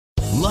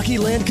Lucky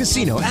Land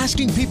Casino,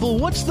 asking people,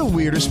 what's the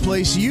weirdest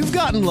place you've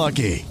gotten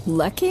lucky?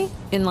 Lucky?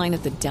 In line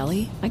at the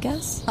deli, I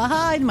guess?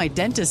 Aha, in my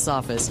dentist's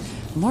office.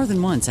 More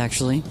than once,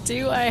 actually.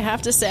 Do I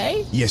have to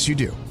say? Yes, you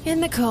do. In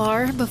the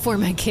car before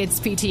my kids'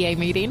 PTA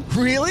meeting.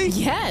 Really?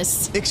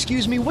 Yes.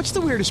 Excuse me, what's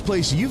the weirdest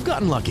place you've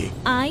gotten lucky?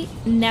 I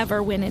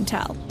never win and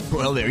tell.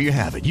 Well, there you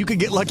have it. You can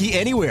get lucky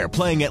anywhere,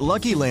 playing at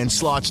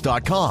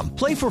LuckyLandSlots.com.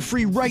 Play for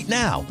free right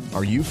now.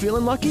 Are you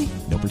feeling lucky?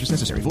 No purchase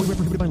necessary. Void where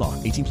prohibited by law.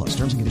 18 plus.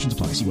 Terms and conditions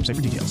apply. See website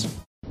for details.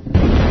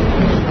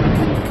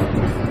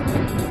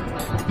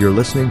 You're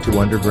listening to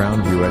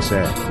Underground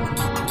USA.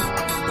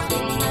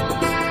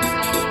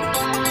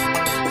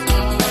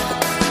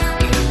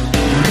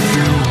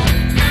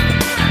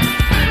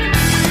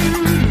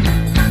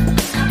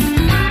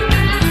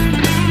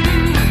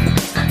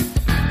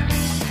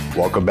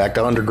 Welcome back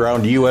to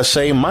Underground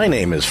USA. My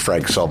name is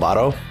Frank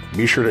Salvato.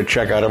 Be sure to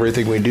check out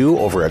everything we do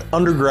over at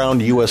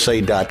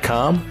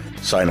undergroundusa.com.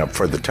 Sign up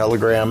for the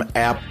Telegram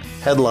app,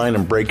 headline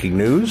and breaking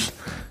news,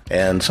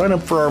 and sign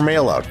up for our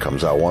mail out.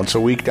 Comes out once a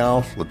week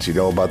now. Lets you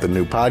know about the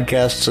new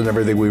podcasts and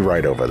everything we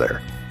write over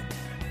there.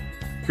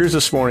 Here's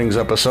this morning's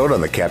episode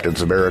on the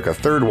Captain's America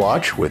Third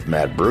Watch with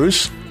Matt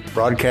Bruce,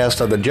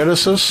 broadcast on the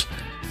Genesis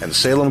and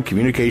Salem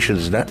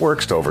Communications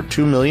Networks to over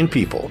 2 million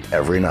people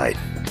every night.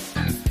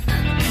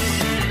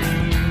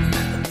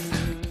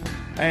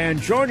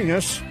 And joining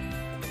us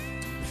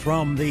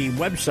from the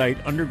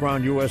website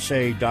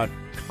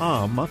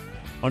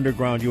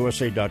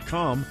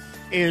undergroundusa.com,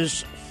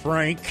 is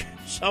Frank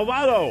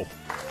Salvato.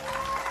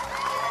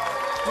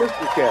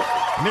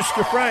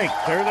 Mr. Frank,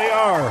 there they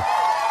are.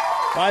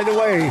 By the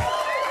way,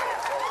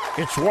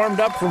 it's warmed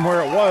up from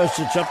where it was.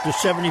 It's up to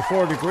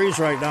 74 degrees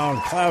right now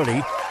and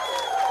cloudy.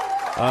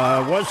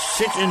 Was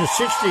in the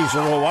 60s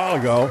a little while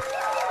ago,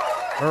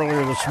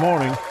 earlier this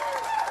morning.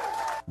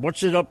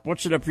 What's it up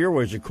your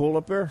way? Is it cool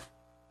up there?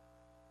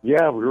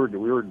 Yeah, we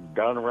were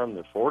down around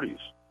the 40s.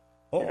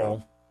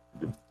 Uh-oh.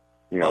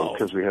 You know,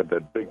 because we had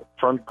that big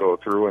front go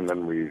through, and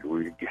then we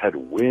had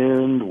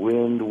wind.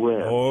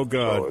 Oh,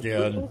 God,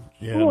 so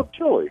yeah. A little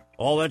chilly.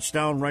 All that's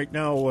down right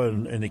now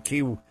in the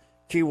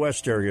Key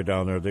West area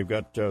down there. They've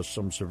got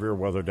some severe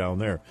weather down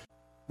there.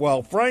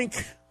 Well,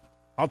 Frank,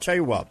 I'll tell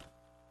you what.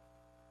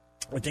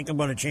 I think I'm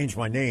going to change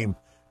my name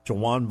to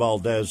Juan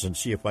Valdez and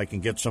see if I can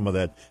get some of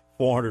that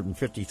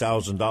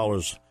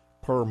 $450,000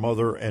 per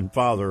mother and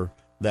father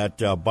that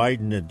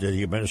Biden and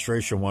the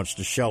administration wants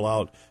to shell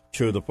out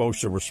to the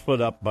folks that were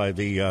split up by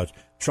the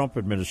Trump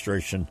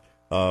administration.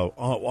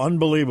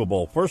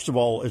 Unbelievable. First of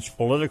all, it's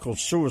political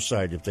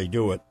suicide if they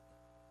do it.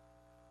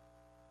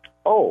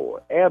 Oh,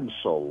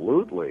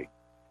 absolutely.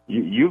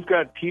 You've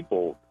got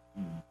people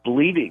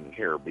bleeding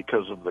here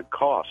because of the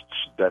costs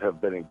that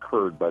have been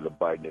incurred by the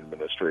Biden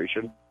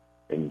administration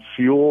in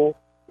fuel,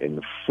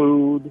 in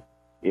food,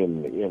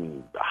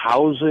 in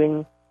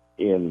housing,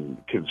 in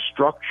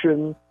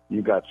construction.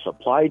 You got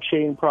supply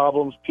chain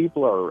problems.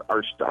 People are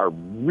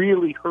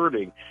really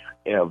hurting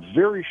in a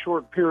very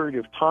short period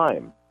of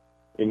time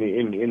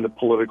in the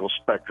political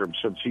spectrum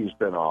since he's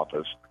been in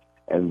office,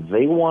 and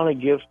they want to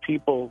give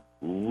people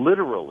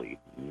literally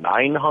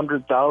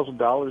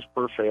 $900,000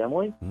 per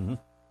family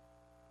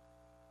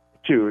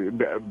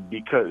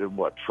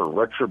for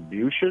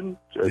retribution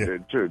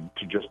to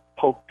just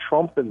poke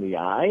Trump in the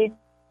eye.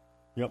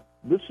 Yep.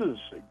 This is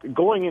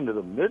going into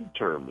the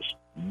midterms.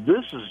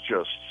 This is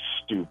just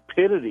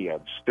stupidity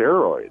on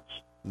steroids.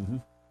 Mm-hmm.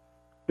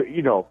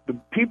 You know, the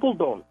people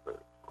don't.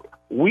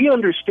 We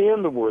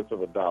understand the worth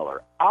of a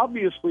dollar.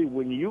 Obviously,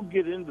 when you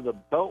get into the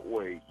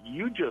Beltway,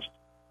 you just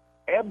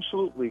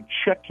absolutely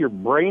check your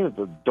brain at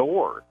the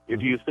door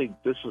if you think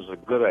this is a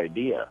good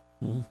idea.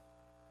 Mm-hmm.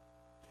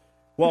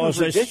 Well, it's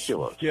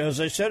ridiculous.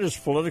 As I said, it's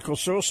political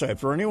suicide.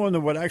 For anyone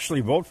that would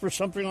actually vote for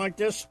something like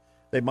this,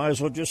 they might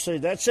as well just say,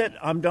 that's it,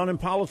 I'm done in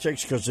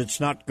politics, because it's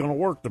not going to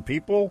work. The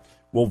people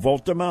will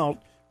vote them out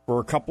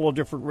for a couple of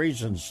different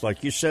reasons.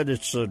 Like you said,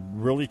 it's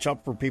really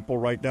tough for people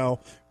right now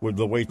with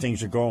the way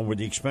things are going with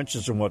the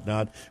expenses and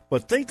whatnot.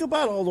 But think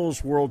about all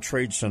those World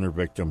Trade Center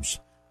victims.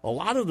 A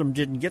lot of them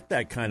didn't get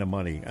that kind of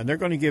money, and they're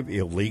going to give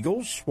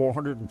illegals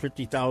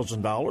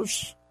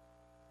 $450,000.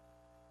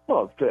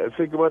 Well,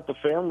 think about the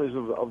families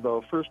of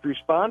the first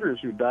responders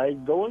who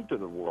died going to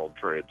the World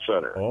Trade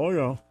Center. Oh,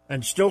 yeah,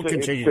 and still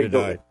continue to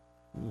die.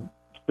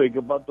 Think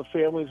about the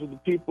families of the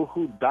people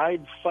who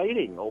died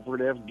fighting over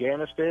in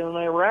Afghanistan and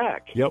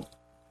Iraq. Yep.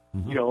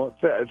 Mm-hmm. You know,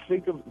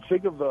 think of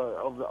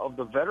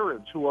the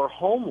veterans who are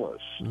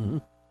homeless. Mm-hmm.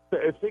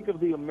 Think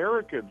of the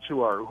Americans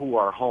who are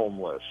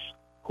homeless,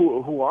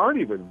 who aren't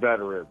even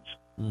veterans.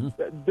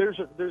 Mm-hmm. There's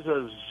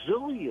a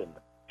zillion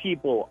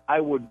people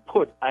I would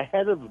put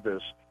ahead of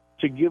this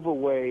to give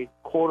away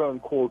quote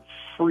unquote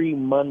free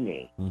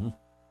money. Mm-hmm.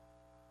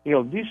 You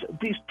know,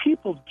 these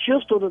people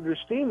just don't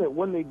understand that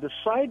when they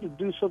decide to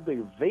do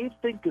something they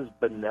think is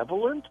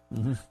benevolent,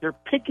 they're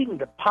picking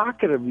the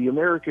pocket of the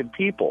American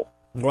people.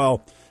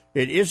 Well,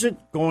 it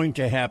isn't going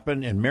to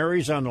happen, and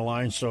Mary's on the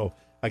line, so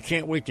I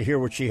can't wait to hear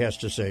what she has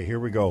to say. Here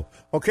we go.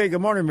 Okay,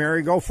 good morning,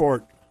 Mary. Go for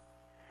it.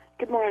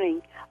 Good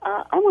morning.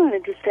 I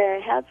wanted to say I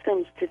had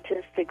some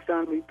statistics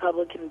on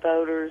Republican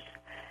voters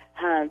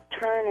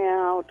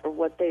turnout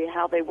or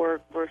how they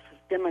work versus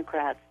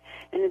Democrats,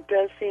 and it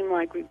does seem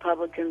like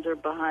Republicans are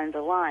behind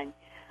the line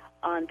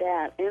on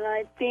that. And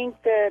I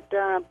think that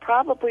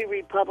probably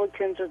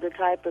Republicans are the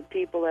type of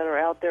people that are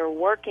out there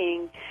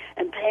working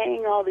and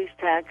paying all these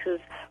taxes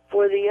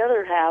for the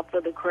other half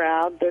of the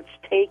crowd that's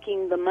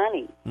taking the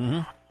money,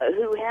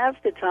 who has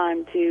the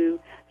time to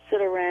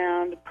sit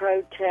around,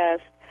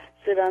 protest,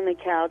 sit on the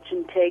couch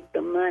and take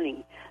the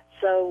money.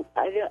 So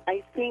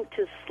I think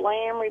to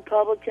slam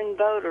Republican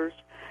voters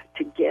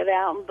to get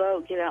out and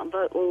vote,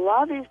 a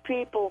lot of these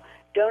people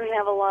don't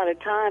have a lot of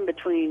time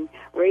between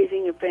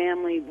raising a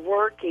family,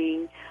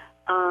 working,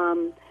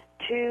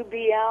 to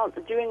be out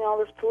doing all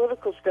this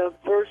political stuff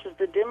versus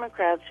the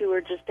Democrats who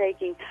are just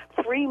taking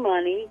free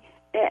money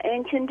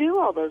and can do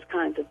all those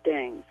kinds of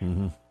things.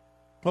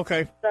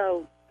 Okay.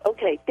 So,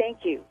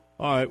 thank you.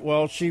 All right.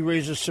 Well, she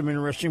raises some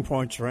interesting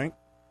points, Frank.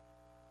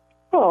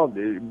 Well,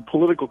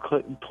 political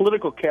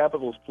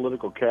capital is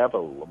political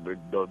capital.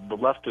 The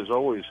left has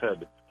always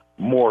had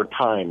more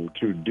time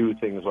to do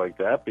things like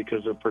that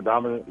because they're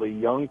predominantly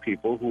young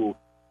people who,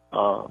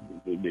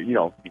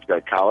 you've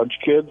got college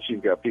kids,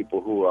 you've got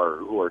people who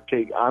are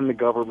take on the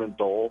government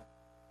dole,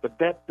 but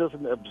that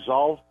doesn't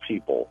absolve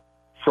people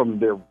from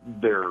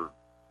their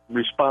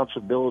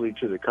responsibility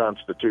to the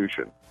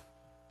Constitution.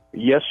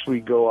 Yes,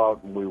 we go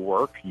out and we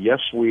work. Yes,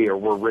 we're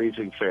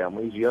raising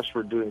families. Yes,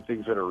 we're doing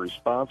things that are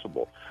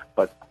responsible.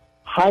 But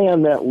high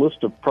on that list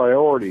of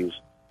priorities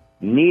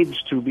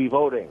needs to be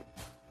voting.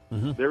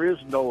 There is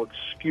no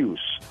excuse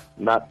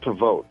not to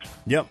vote.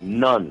 Yep.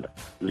 None.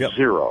 Yep.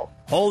 Zero.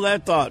 Hold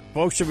that thought.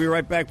 Folks, we'll be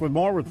right back with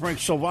more with Frank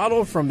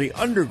Salvato from the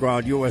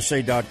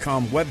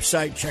UndergroundUSA.com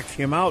website. Check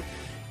him out,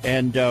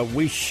 and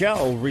we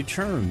shall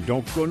return.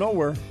 Don't go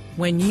nowhere.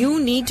 When you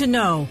need to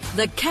know,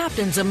 the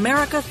Captain's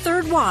America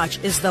Third Watch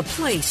is the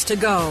place to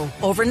go.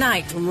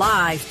 Overnight,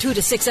 live, 2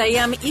 to 6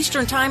 a.m.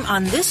 Eastern Time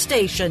on this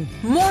station.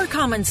 More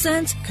common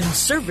sense,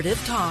 conservative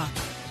talk.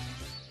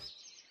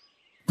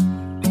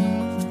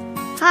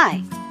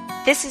 Hi,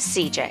 this is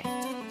CJ,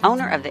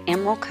 owner of the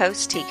Emerald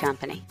Coast Tea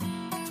Company.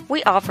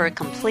 We offer a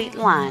complete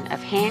line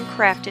of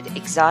handcrafted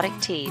exotic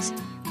teas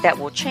that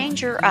will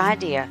change your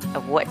idea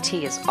of what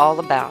tea is all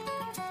about.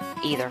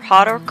 Either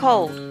hot or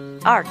cold,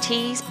 our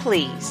teas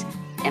please.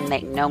 And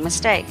make no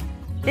mistake,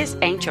 this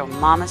ain't your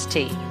mama's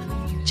tea.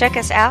 Check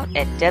us out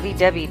at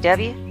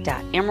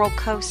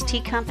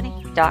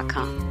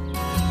www.emeraldcoastteacompany.com.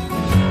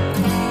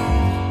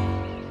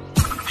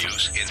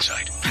 News,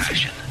 insight,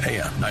 passion.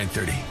 AM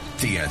 930,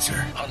 The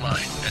Answer. Online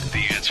at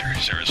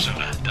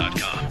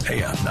theanswersarasota.com.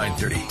 AM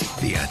 930,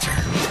 The Answer.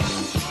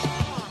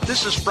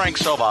 This is Frank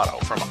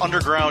Salvato from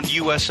Underground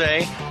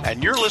USA,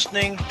 and you're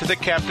listening to the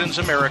Captain's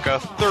America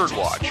Third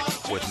Watch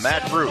with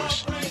Matt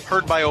Bruce,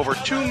 heard by over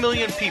 2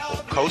 million people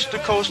coast to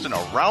coast and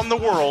around the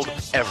world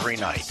every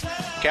night.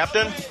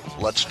 Captain,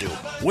 let's do it.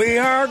 We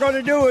are going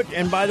to do it.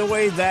 And by the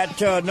way, that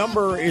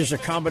number is a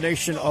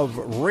combination of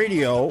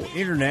radio,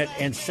 internet,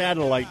 and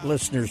satellite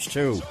listeners,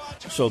 too.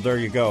 So there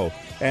you go.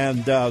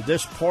 And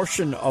this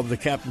portion of the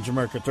Captain's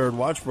America Third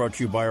Watch brought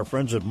to you by our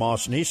friends at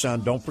Moss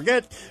Nissan. Don't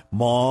forget,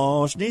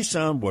 Moss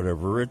Nissan,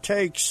 whatever it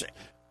takes.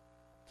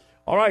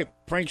 All right,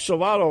 Frank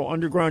Salvato,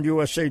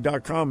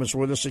 UndergroundUSA.com is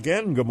with us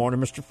again. Good morning,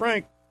 Mr.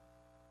 Frank.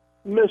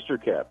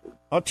 Mr. Captain.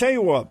 I'll tell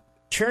you what,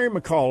 Terry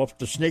McAuliffe,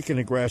 the snake in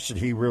the grass that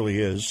he really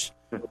is,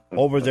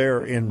 over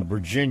there in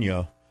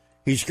Virginia,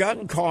 he's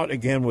gotten caught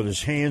again with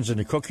his hands in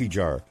a cookie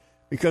jar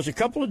because a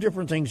couple of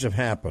different things have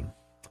happened.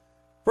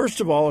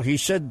 First of all, he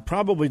said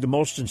probably the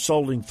most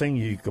insulting thing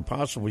you could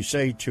possibly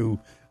say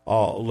to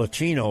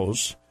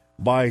Latinos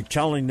by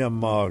telling them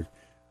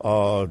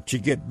to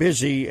get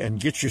busy and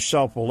get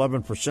yourself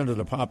 11% of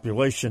the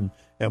population,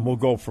 and we'll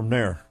go from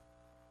there.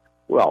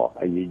 Well,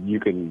 you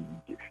can.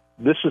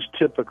 This is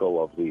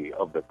typical of the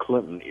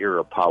Clinton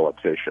era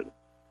politician.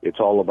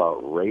 It's all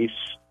about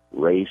race,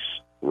 race,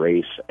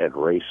 race, and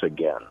race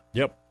again.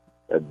 Yep.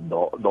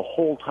 The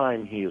whole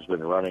time he has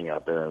been running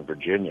out there in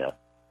Virginia,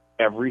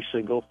 every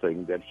single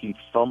thing that he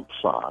thumps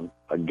on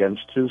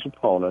against his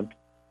opponent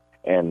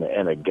and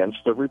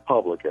against the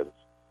Republicans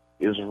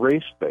is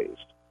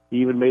race-based. He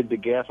even made the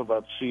gaffe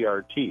about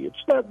CRT.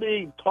 It's not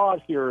being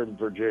taught here in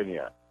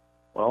Virginia.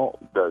 Well,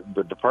 the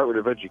Department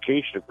of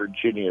Education of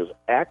Virginia is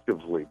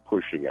actively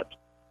pushing it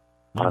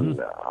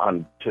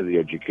on to the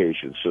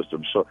education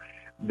system. So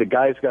the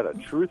guy's got a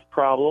truth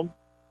problem.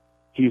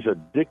 He's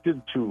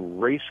addicted to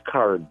race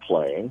card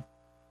playing,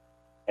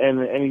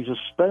 and he's a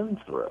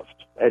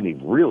spendthrift, and he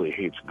really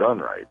hates gun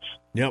rights.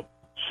 Yep.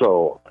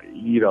 So,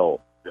 the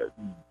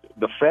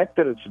fact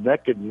that it's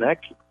neck and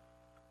neck,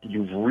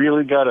 you've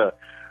really got to,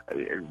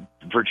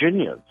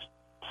 Virginians,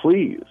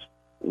 please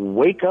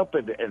wake up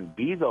and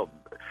be the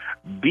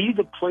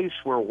place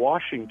where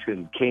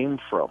Washington came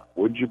from,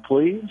 would you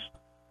please?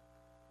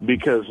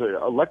 Because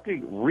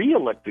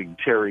re-electing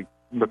Terry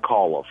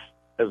McAuliffe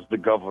as the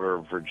governor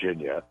of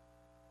Virginia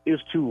is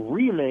to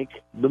remake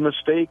the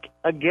mistake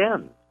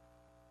again.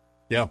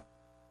 Yeah.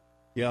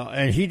 Yeah,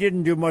 and he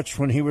didn't do much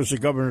when he was the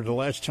governor the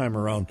last time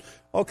around.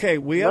 Okay,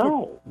 we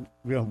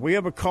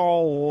have a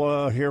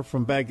call here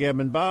from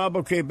Backgammon Bob.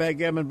 Okay,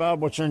 Backgammon Bob,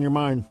 what's on your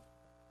mind?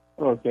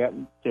 Hello,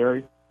 Captain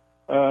Terry.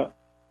 Frank.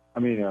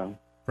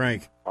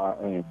 Frank.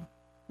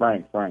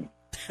 Sorry,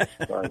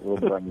 a little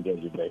brain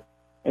dead today.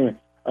 Anyway,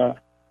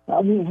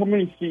 how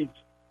many seats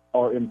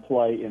are in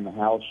play in the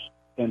House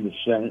and the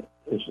Senate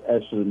as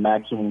to the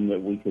maximum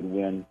that we could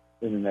win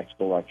in the next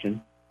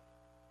election?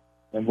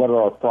 And what do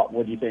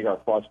you think our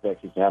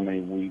prospects is? How many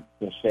we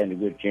will stand a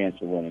good chance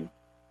of winning?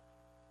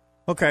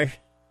 Okay.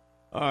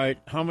 All right.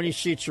 How many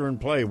seats are in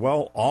play?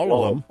 Well,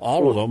 all of them.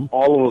 All of them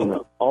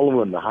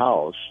in the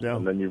House,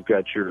 and then you've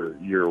got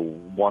your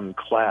one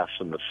class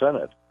in the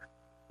Senate.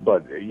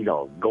 But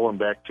going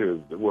back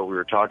to what we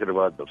were talking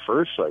about in the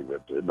first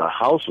segment, in the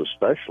House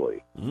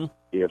especially,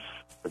 if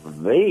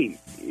they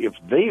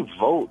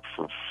vote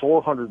for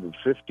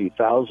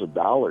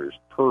 $450,000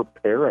 per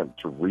parent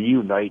to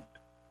reunite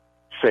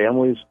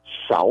families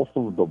south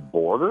of the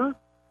border,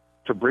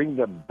 to bring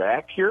them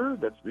back here,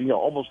 that's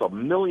almost $1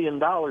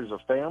 million a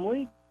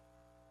family,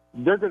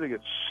 they're going to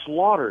get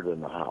slaughtered in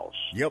the House.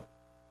 Yep.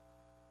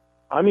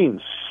 I mean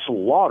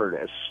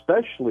slaughtered,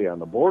 especially on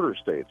the border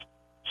states,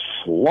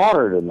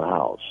 slaughtered in the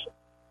House.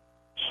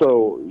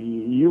 So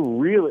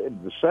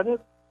the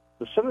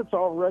Senate's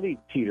already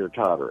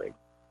teeter-tottering.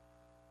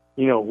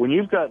 When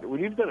you've got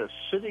a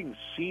sitting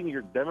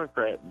senior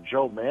Democrat,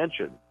 Joe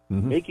Manchin,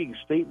 making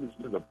statements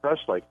to the press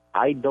like,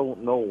 I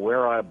don't know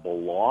where I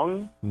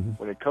belong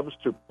when it comes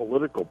to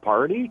political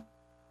party,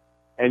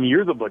 and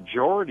you're the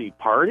majority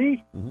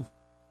party,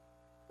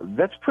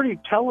 that's pretty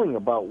telling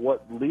about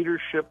what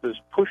leadership is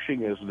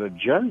pushing as an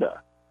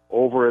agenda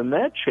over in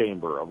that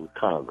chamber of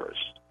Congress.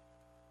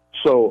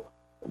 So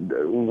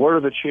what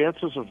are the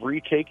chances of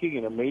retaking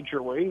in a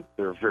major way?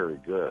 They're very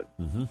good.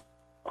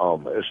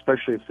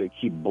 Especially if they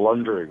keep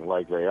blundering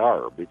like they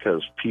are,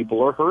 because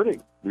people are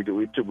hurting.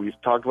 We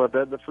talked about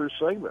that in the first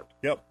segment.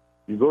 Yep.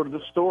 You go to the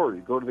store,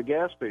 you go to the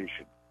gas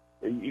station,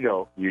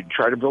 you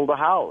try to build a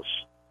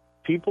house.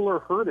 People are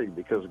hurting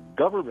because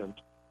government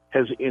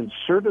has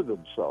inserted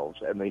themselves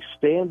and they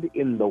stand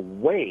in the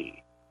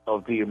way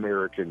of the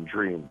American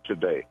dream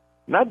today.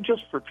 Not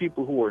just for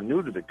people who are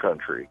new to the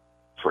country,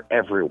 for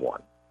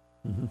everyone.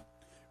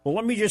 Well,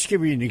 let me just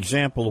give you an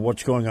example of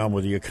what's going on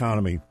with the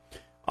economy.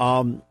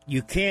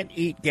 You can't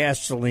eat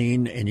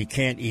gasoline, and you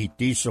can't eat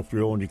diesel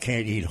fuel, and you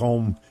can't eat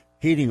home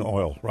heating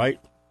oil, right?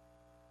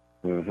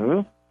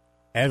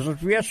 As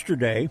of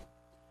yesterday,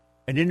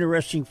 an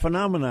interesting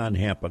phenomenon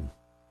happened.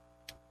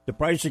 The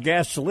price of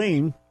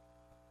gasoline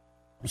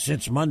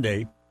since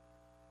Monday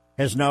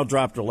has now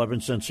dropped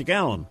 11 cents a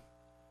gallon.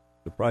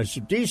 The price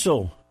of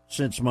diesel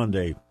since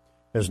Monday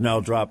has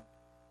now dropped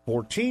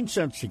 14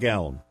 cents a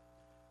gallon.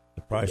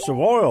 The price of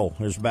oil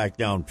is back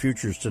down.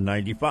 Futures to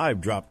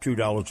 95, dropped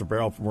 $2 a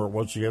barrel from where it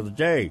was the other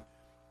day.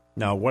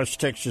 Now, West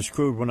Texas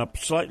crude went up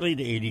slightly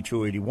to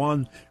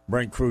 82.81.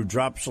 Brent crude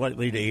dropped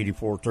slightly to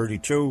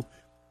 84.32.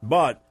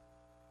 But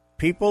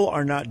people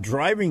are not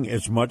driving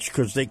as much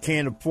because they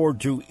can't afford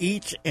to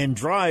eat and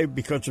drive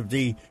because of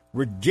the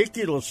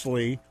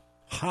ridiculously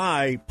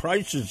high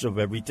prices of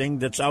everything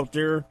that's out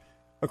there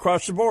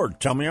across the board.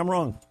 Tell me I'm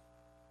wrong.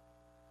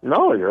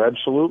 No, you're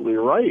absolutely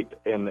right.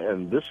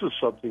 And this is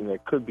something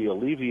that could be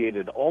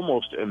alleviated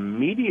almost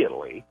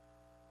immediately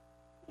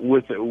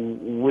with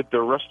the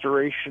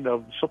restoration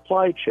of the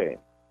supply chain.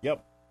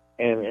 Yep.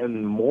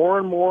 And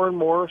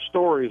more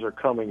stories are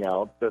coming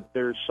out that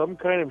there's some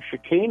kind of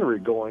chicanery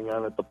going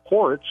on at the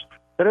ports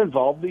that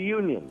involve the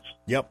unions.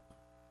 Yep.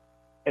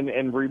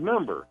 And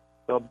remember,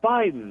 the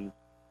Biden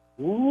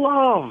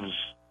loves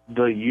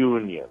the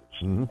unions,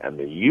 and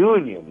the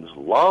unions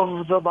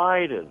love the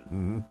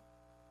Biden.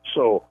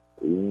 So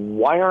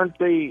why aren't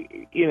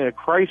they in a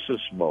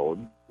crisis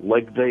mode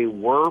like they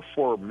were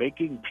for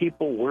making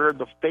people wear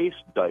the face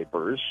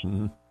diapers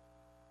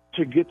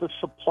to get the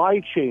supply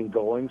chain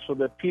going so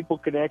that people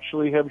can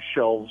actually have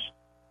shelves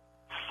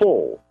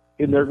full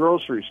in their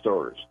grocery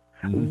stores?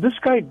 This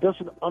guy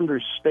doesn't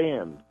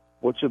understand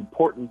what's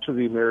important to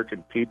the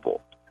American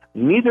people.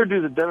 Neither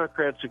do the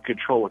Democrats in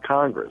control of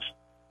Congress.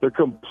 They're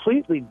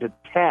completely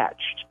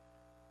detached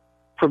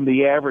from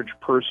the average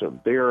person.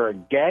 They are a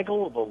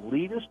gaggle of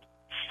elitist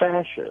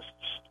fascists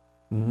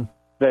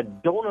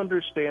that don't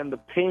understand the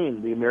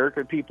pain the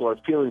American people are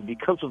feeling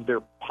because of their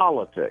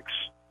politics.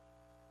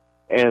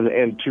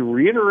 And to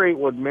reiterate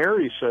what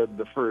Mary said in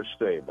the first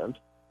statement,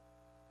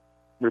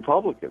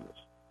 Republicans,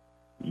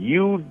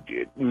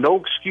 no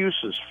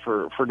excuses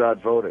for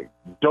not voting.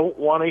 Don't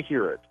want to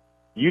hear it.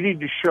 You need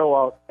to show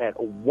out at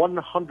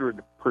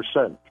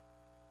 100%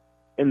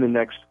 in the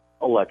next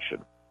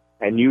election.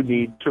 And you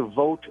need to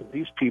vote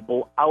these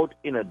people out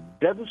in a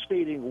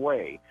devastating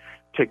way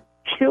to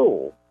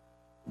kill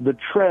the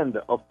trend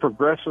of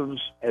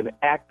progressives and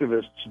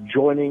activists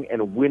joining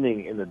and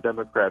winning in the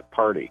Democrat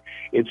Party.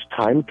 It's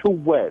time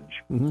to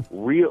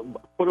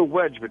put a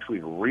wedge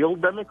between real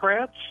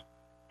Democrats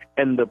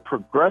and the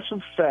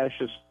progressive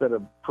fascists that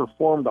have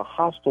performed a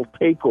hostile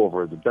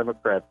takeover of the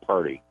Democrat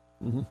Party.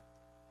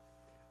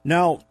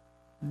 Now,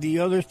 the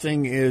other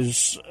thing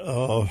is,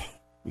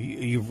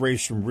 you've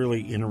raised some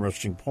really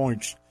interesting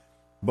points,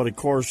 but of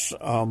course,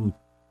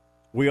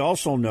 we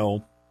also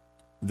know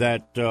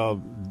that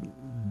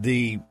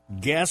the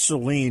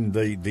gasoline,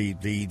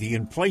 the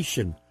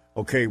inflation,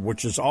 okay,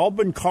 which has all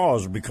been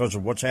caused because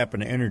of what's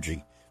happened to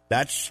energy.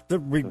 That's the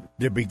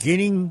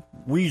beginning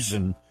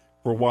reason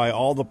for why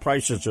all the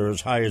prices are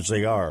as high as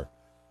they are.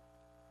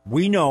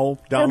 We know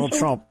Donald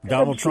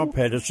Trump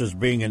had us as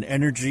being an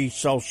energy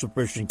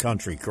self-sufficient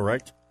country,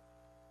 correct?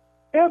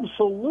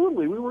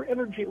 Absolutely. We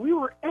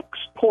were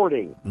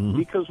exporting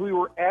because we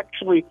were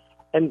actually,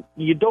 and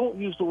you don't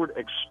use the word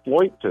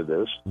exploit to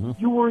this,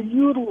 you were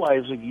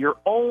utilizing your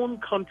own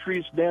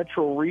country's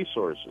natural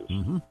resources.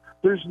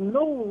 There's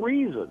no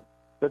reason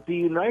that the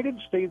United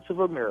States of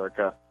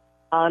America,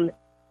 on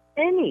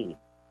any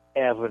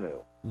avenue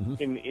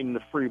in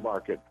the free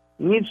market,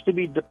 needs to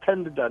be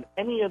dependent on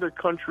any other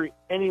country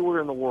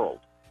anywhere in the world.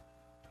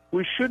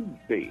 We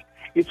shouldn't be.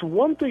 It's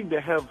one thing to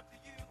have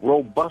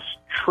robust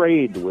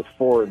trade with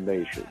foreign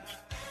nations.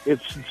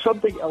 It's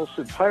something else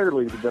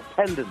entirely to be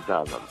dependent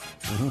on them.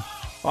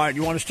 All right,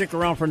 you want to stick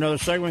around for another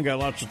segment? Got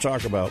lots to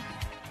talk about.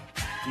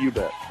 You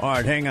bet. All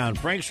right, hang on.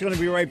 Frank's going to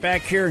be right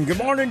back here. And good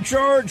morning,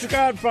 George, the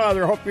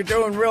Godfather. Hope you're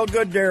doing real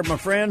good there, my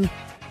friend.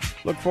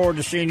 Look forward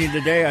to seeing you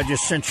today. I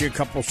just sent you a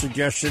couple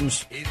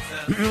suggestions.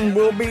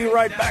 We'll be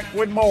right back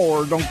with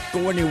more. Don't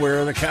go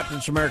anywhere. The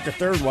Captain's America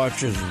Third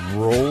Watch is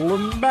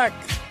rolling back.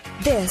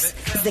 This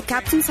is the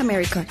Captain's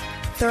America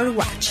Third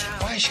Watch.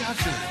 Why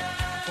shotgun?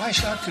 Why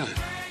shotgun?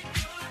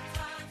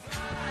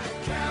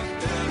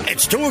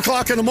 It's 2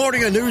 o'clock in the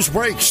morning and news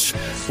breaks.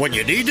 When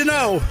you need to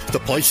know, the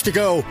place to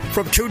go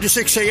from 2 to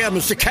 6 a.m.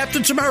 is the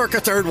Captain's America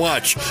Third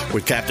Watch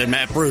with Captain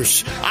Matt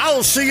Bruce.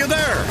 I'll see you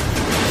there.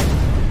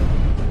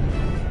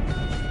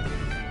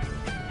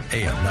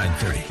 AM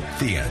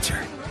 930, The Answer.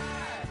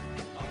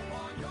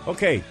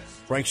 Okay,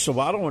 Frank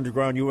Salvato,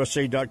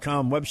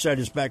 UndergroundUSA.com website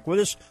is back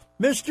with us.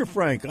 Mr.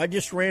 Frank, I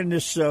just ran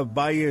this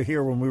by you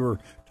here when we were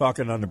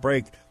talking on the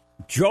break.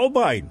 Joe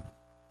Biden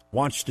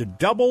wants to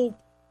double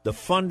the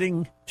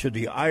funding to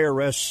the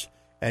IRS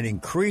and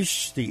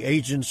increase the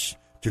agents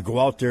to go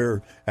out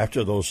there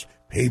after those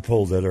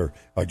people that are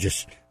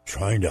just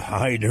trying to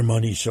hide their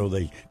money so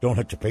they don't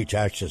have to pay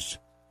taxes.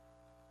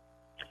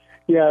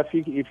 Yeah,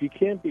 if you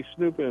can't be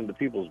snooping into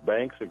people's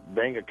bank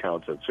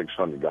accounts at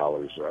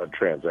 $600 a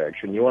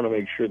transaction, you want to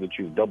make sure that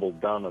you've doubled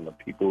down on the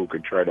people who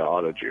could try to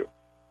audit you.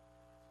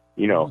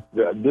 You know,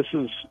 this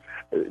is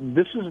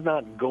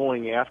not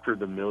going after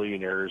the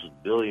millionaires and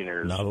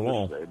billionaires. Not at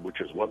all.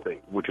 Which is what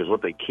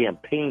they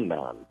campaigned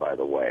on, by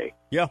the way.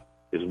 Yeah,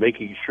 is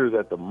making sure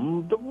that the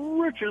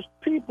richest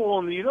people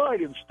in the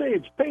United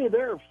States pay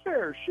their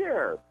fair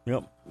share.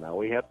 Yep. Now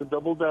we have to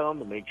double down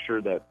to make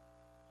sure that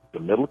the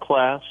middle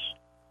class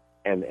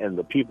and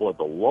the people at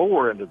the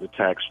lower end of the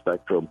tax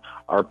spectrum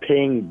are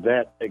paying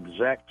that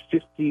exact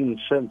 15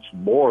 cents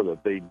more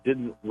that they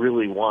didn't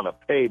really want to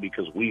pay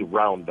because we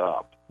round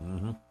up.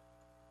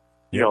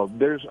 You know,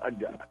 there's a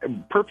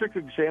perfect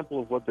example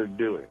of what they're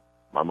doing.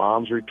 My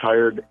mom's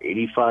retired,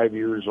 85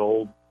 years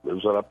old,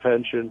 lives on a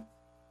pension.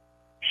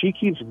 She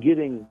keeps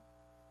getting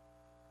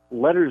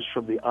letters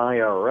from the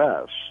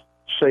IRS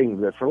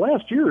saying that for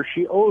last year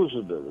she owes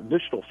an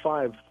additional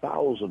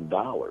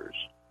 $5,000.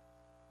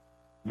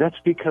 That's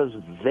because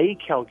they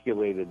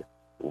calculated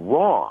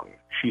wrong.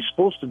 She's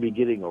supposed to be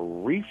getting a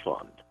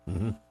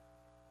refund.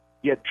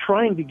 Yet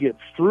trying to get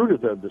through to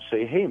them to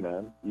say, hey,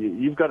 man,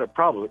 you've got a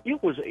problem.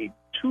 It was a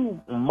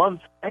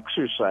 2-month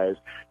exercise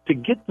to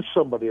get to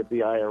somebody at the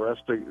IRS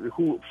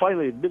who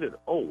finally admitted,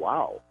 oh,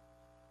 wow,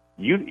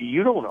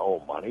 you don't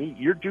owe money.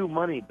 You're due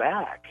money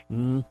back.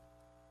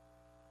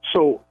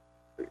 So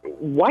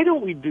why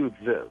don't we do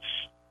this?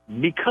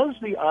 Because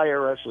the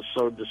IRS is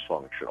so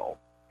dysfunctional,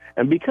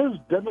 and because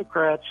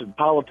Democrats and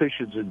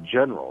politicians in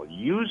general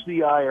use the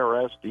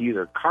IRS to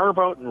either carve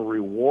out and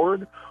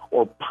reward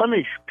or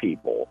punish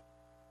people,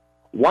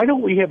 why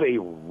don't we have a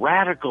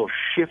radical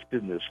shift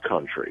in this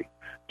country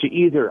to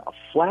either a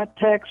flat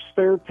tax,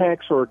 fair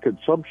tax, or a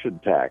consumption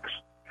tax?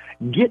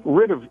 Get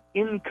rid of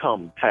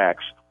income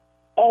tax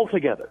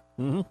altogether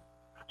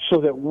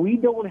so that we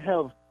don't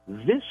have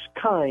this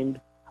kind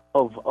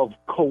of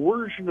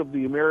coercion of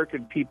the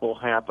American people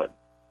happen.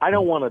 I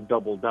don't want to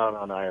double down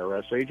on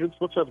IRS agents.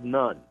 Let's have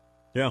none.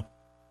 Yeah.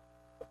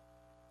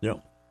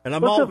 And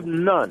Let's have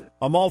none.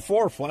 I'm all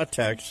for flat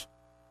tax.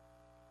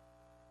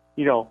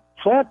 You know,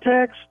 flat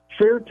tax,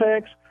 fair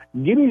tax.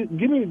 Give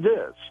me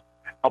this.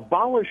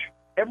 Abolish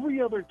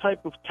every other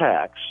type of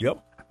tax. Yep.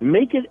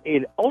 Make it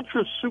an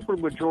ultra super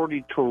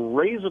majority to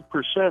raise a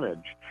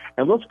percentage,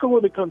 and let's go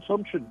with a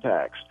consumption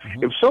tax.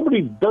 If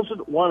somebody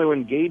doesn't want to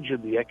engage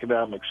in the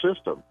economic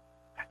system,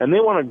 and they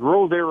want to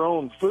grow their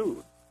own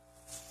food,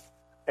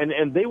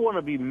 and they want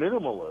to be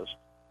minimalist,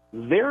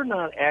 they're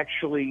not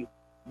actually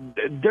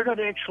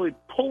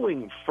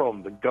pulling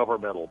from the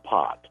governmental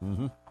pot.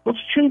 Let's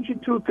change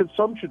it to a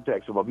consumption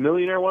tax. If a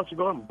millionaire wants to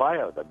go out and buy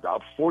a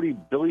 $40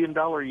 billion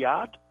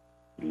yacht,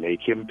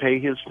 Make him pay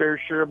his fair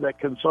share of that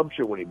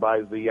consumption when he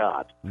buys the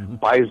yacht,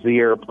 buys the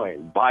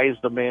airplane, buys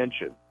the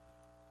mansion.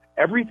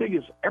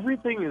 Everything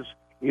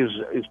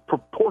is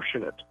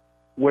proportionate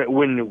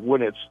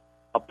when it's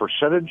a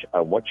percentage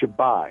of what you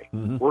buy.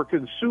 We're a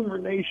consumer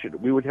nation.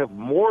 We would have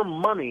more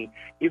money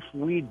if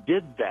we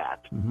did that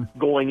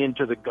going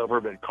into the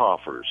government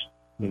coffers.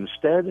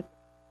 Instead,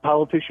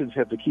 politicians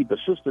have to keep a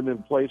system in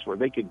place where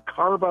they can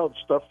carve out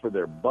stuff for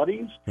their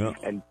buddies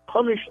and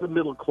punish the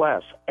middle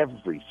class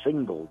every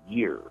single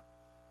year.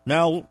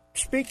 Now,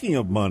 speaking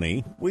of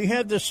money, we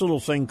had this little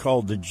thing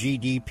called the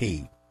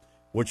GDP,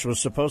 which was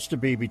supposed to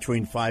be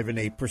between 5 and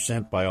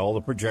 8% by all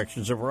the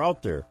projections that were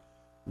out there.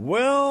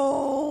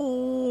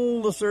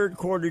 Well, the third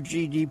quarter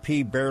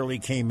GDP barely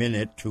came in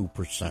at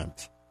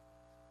 2%.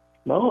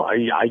 No,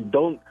 I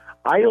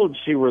don't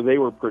see where they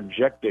were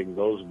projecting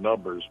those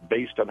numbers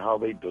based on how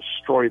they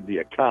destroyed the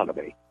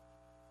economy.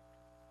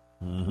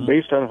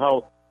 Based on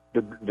how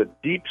the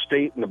deep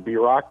state and the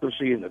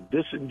bureaucracy and the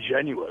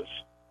disingenuous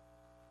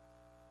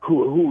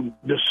who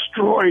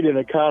destroyed an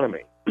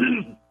economy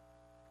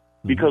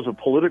because of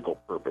political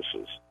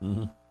purposes,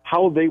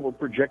 how they were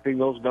projecting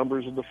those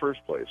numbers in the first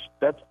place.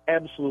 That's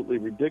absolutely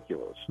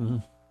ridiculous.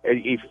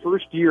 A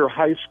first-year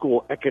high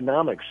school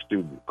economics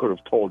student could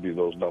have told you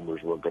those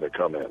numbers were going to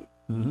come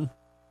in.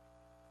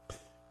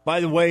 By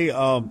the way,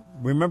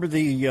 remember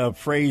the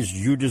phrase,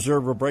 "You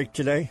deserve a break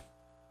today"?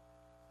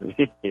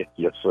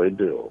 Yes, I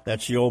do.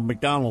 That's the old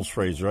McDonald's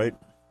phrase, right?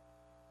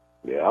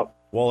 Yeah.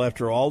 Well,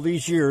 after all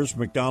these years,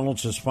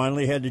 McDonald's has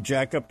finally had to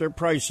jack up their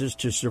prices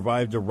to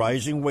survive the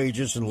rising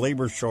wages and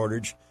labor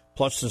shortage,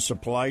 plus the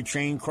supply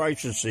chain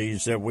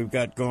crises that we've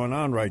got going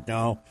on right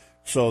now.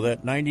 So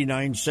that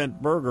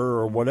 99-cent burger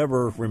or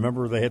whatever,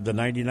 remember they had the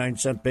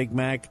 99-cent Big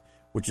Mac,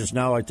 which is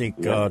now, I think,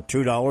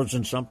 $2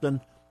 and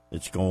something.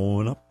 It's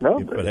going up,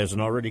 if it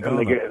hasn't already gone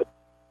up.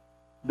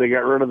 They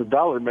got rid of the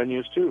dollar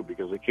menus, too,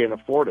 because they can't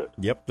afford it.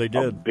 Yep, they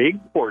did. A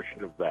big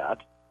portion of that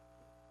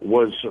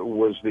was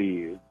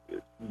the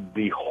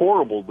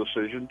horrible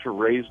decision to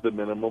raise the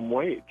minimum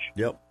wage.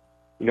 Yep.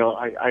 You know,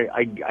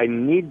 I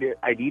need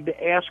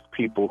to ask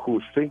people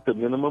who think the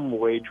minimum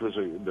wage was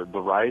the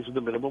rise of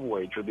the minimum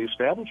wage, or the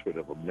establishment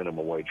of a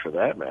minimum wage for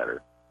that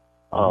matter,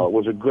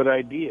 was a good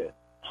idea.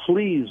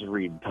 Please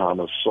read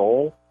Thomas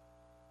Sowell,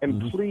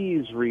 and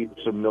please read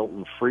some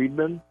Milton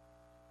Friedman.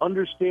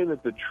 Understand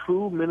that the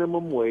true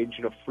minimum wage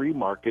in a free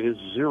market is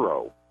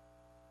zero.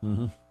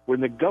 When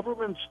the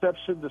government steps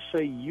in to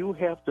say you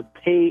have to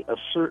pay a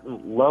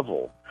certain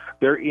level,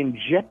 they're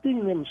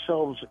injecting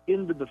themselves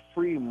into the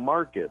free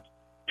market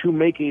to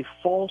make a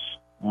false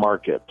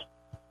market.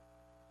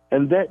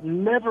 And that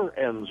never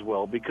ends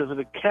well, because in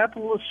a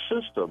capitalist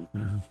system,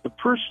 the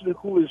person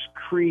who is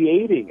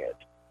creating it,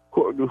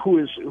 who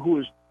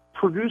is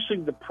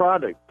producing the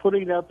product,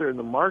 putting it out there in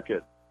the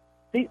market,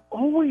 they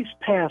always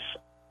pass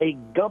a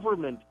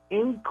government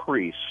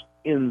increase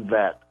in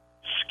that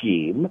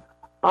scheme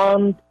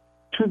on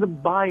to the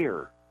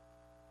buyer.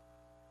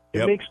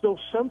 It makes no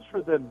sense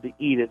for them to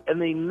eat it,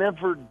 and they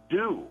never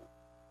do.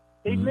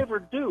 They never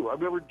do. I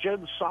remember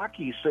Jen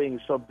Psaki saying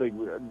something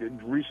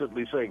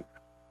recently, saying,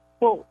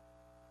 "Well,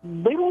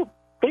 they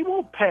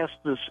won't pass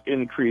this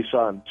increase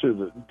on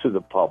to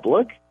the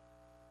public."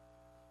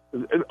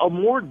 A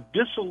more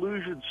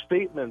disillusioned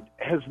statement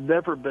has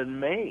never been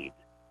made.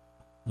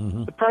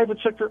 The private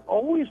sector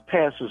always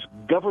passes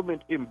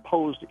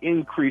government-imposed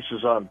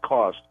increases on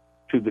cost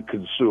to the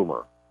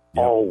consumer.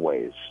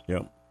 Always.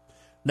 Yep.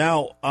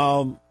 Now,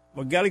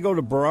 we've got to go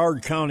to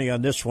Broward County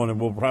on this one, and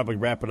we'll probably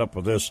wrap it up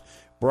with this.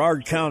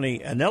 Broward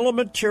County, an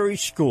elementary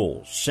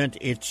school sent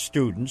its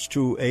students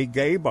to a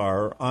gay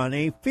bar on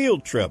a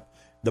field trip.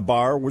 The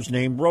bar was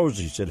named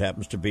Rosie's. It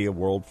happens to be a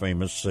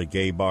world-famous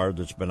gay bar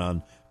that's been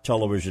on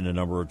television a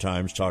number of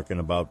times talking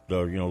about,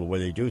 the way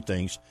they do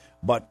things.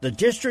 But the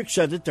district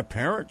said that the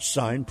parents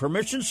signed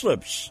permission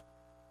slips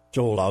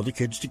to allow the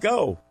kids to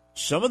go.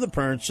 Some of the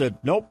parents said,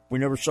 nope, we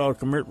never saw a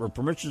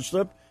permission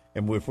slip,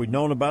 and if we'd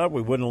known about it,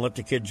 we wouldn't let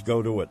the kids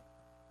go to it.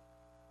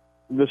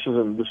 This is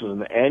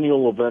an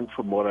annual event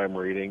from what I'm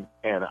reading,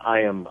 and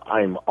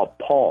I'm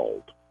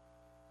appalled.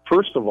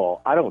 First of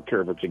all, I don't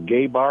care if it's a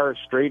gay bar, a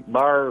straight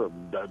bar,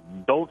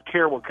 don't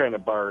care what kind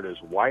of bar it is.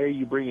 Why are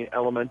you bringing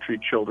elementary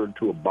children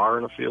to a bar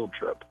on a field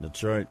trip?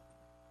 That's right.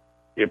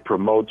 It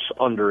promotes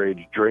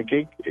underage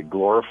drinking. It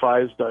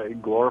glorifies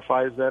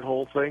that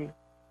whole thing.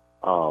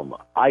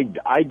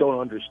 I don't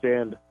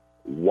understand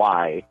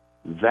why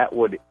that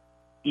would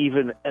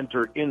even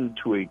enter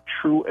into a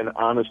true and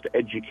honest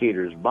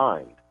educator's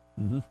mind,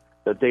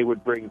 that they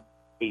would bring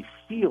a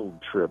field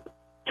trip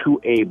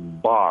to a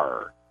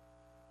bar.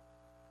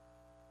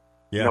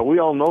 Yeah. Now, we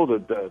all know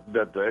that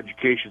the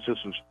education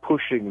system's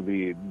pushing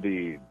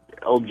the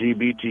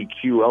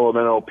LGBTQ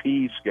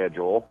LMNOP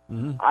schedule.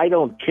 I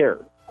don't care.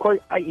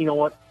 You know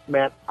what,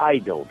 Matt? I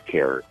don't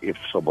care if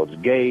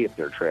someone's gay, if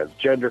they're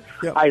transgender.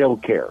 Yep. I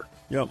don't care.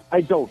 Yep.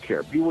 I don't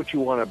care. Be what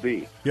you want to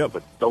be. Yep.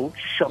 But don't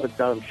shove it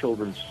down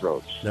children's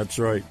throats. That's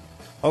right.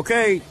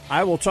 Okay,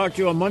 I will talk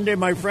to you on Monday,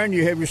 my friend.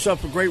 You have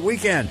yourself a great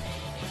weekend.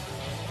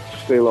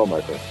 Stay low,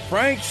 my friend.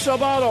 Frank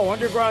Salvato,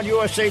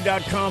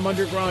 UndergroundUSA.com,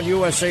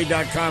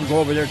 UndergroundUSA.com. Go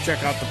over there,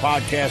 check out the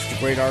podcast, the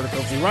great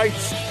articles he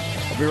writes.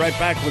 I'll be right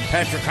back with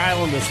Patrick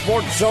Hyland, the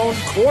Sports Zone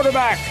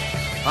quarterback.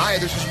 Hi,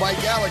 this is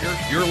Mike Gallagher.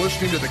 You're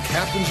listening to the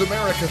Captain's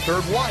America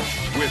Third Watch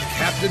with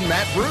Captain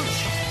Matt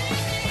Bruce.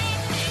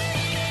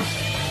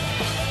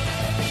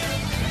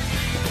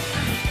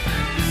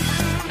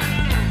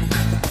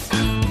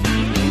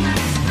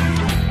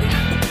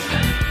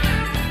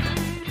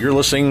 You're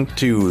listening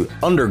to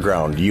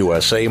Underground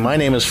USA. My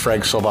name is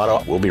Frank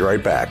Salvato. We'll be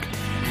right back.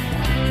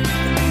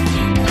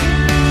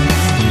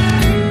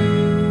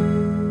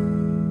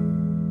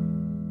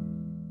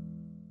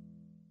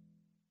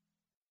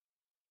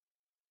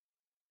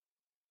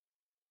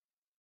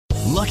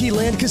 Lucky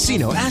Land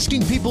Casino,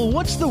 asking people,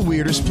 what's the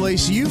weirdest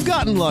place you've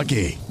gotten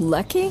lucky?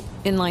 Lucky?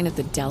 In line at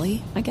the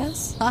deli, I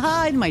guess?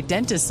 Aha, in my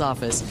dentist's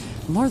office.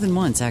 More than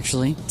once,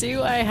 actually.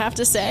 Do I have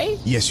to say?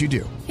 Yes, you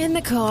do. In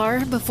the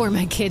car before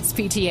my kids'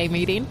 PTA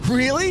meeting.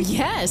 Really?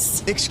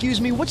 Yes. Excuse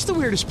me, what's the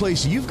weirdest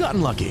place you've gotten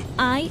lucky?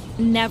 I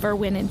never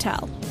win and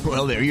tell.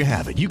 Well, there you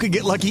have it. You can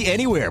get lucky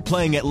anywhere,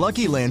 playing at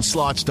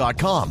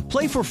LuckyLandSlots.com.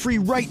 Play for free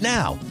right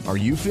now. Are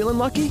you feeling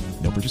lucky?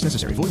 No purchase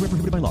necessary. Void where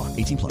prohibited by law.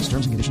 18+.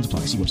 Terms and conditions apply.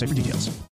 See website for details.